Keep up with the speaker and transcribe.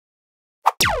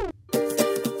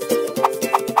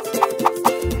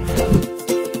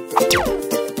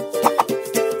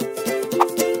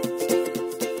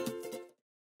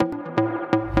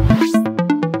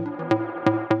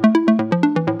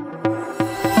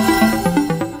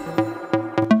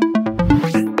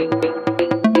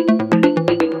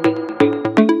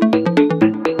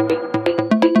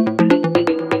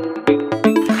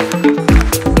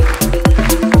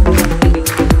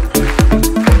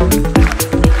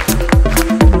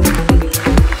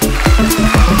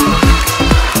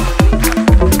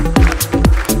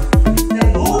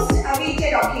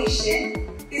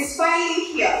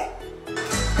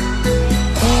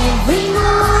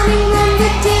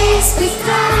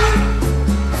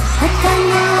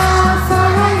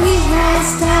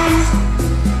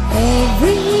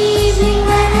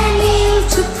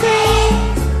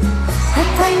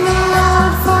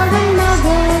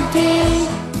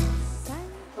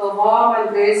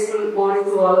graceful morning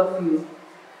to all of you.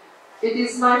 It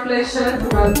is my pleasure to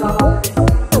welcome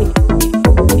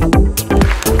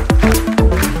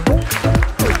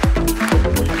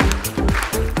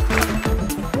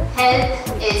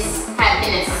Health is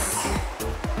happiness.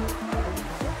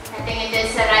 I think it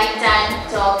is the right time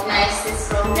to organize this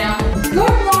program.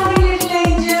 Good morning, little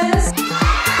angels.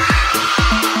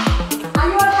 Are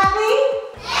you all happy?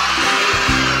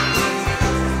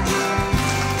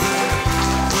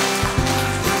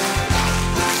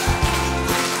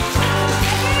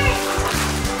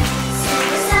 See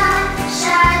the sun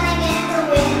shining in the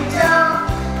window.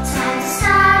 Time to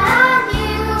start a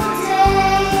new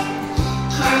day.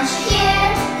 Can't you hear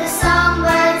the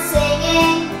songbirds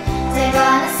singing? They're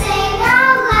gonna sing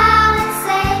out loud and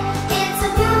say, it's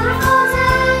a beautiful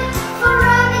day for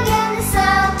running in the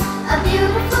sun. A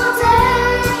beautiful day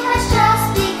has just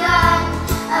begun.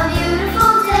 A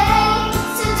beautiful day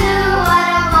to do what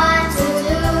I want to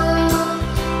do.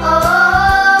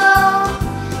 Oh,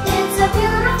 it's a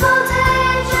beautiful day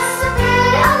just to be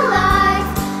alive.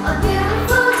 A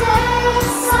beautiful day,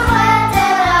 so glad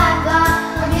that I've got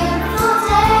a beautiful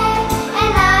day,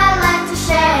 and I'd like to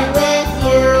share it with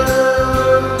you.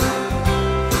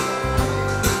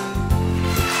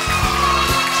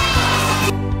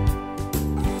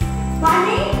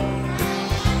 Bunny?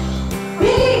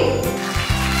 Billy?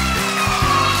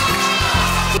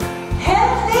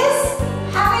 Health is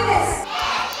happiness.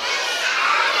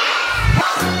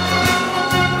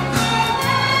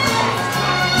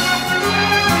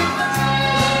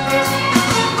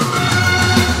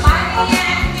 Bunny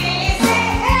and Billy say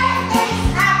health is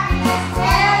happiness.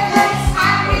 Health is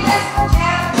happiness.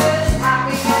 Health is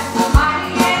happiness.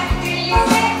 Bunny and Billy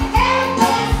say health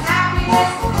is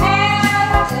happiness.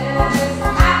 Health is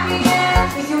happiness.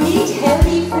 If you eat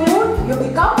healthy food, you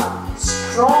become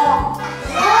strong.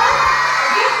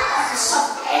 Some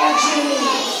energy.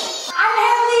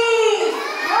 Unhealthy.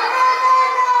 No.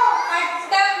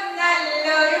 പട്ടം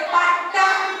നല്ലൊരു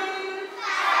പട്ടം.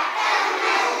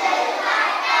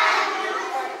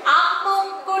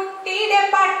 അമ്മുക്കുട്ടിയുടെ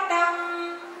പട്ടം.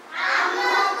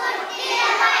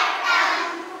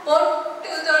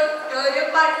 പൊട്ടു തൊട്ടൊരു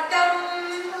പട്ടം.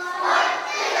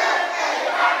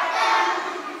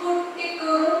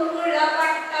 കുട്ടിക്കുറുമ്പുഴ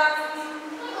പട്ടം.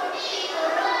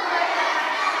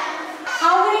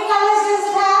 How many colors does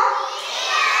it have?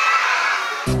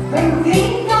 When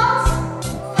green